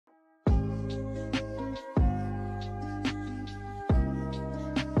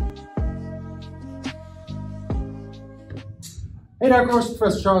Hey there, of course,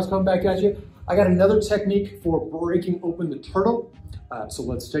 Professor Charles coming back at you. I got another technique for breaking open the turtle. So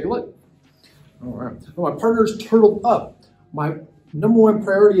let's take a look. All right. Well, my partner's turtled up. My number one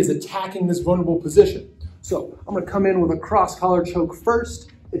priority is attacking this vulnerable position. So I'm going to come in with a cross collar choke first.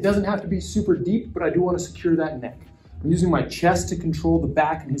 It doesn't have to be super deep, but I do want to secure that neck. I'm using my chest to control the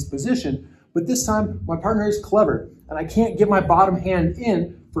back in his position, but this time my partner is clever and I can't get my bottom hand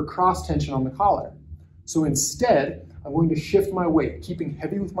in for cross tension on the collar. So instead, I'm going to shift my weight, keeping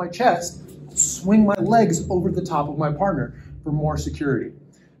heavy with my chest, swing my legs over the top of my partner for more security.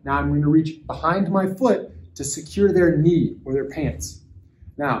 Now I'm going to reach behind my foot to secure their knee or their pants.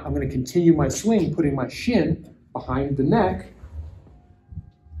 Now I'm going to continue my swing, putting my shin behind the neck,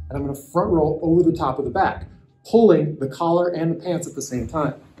 and I'm going to front roll over the top of the back, pulling the collar and the pants at the same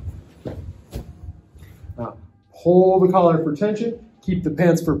time. Now pull the collar for tension, keep the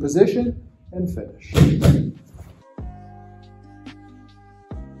pants for position, and finish.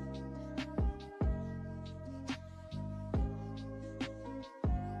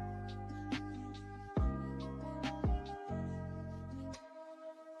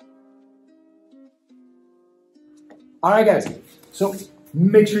 All right, guys, so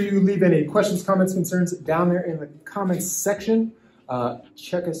make sure you leave any questions, comments, concerns down there in the comments section.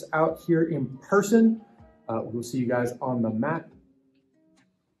 Check us out here in person. We'll see you guys on the mat.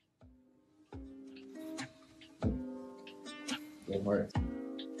 Don't worry.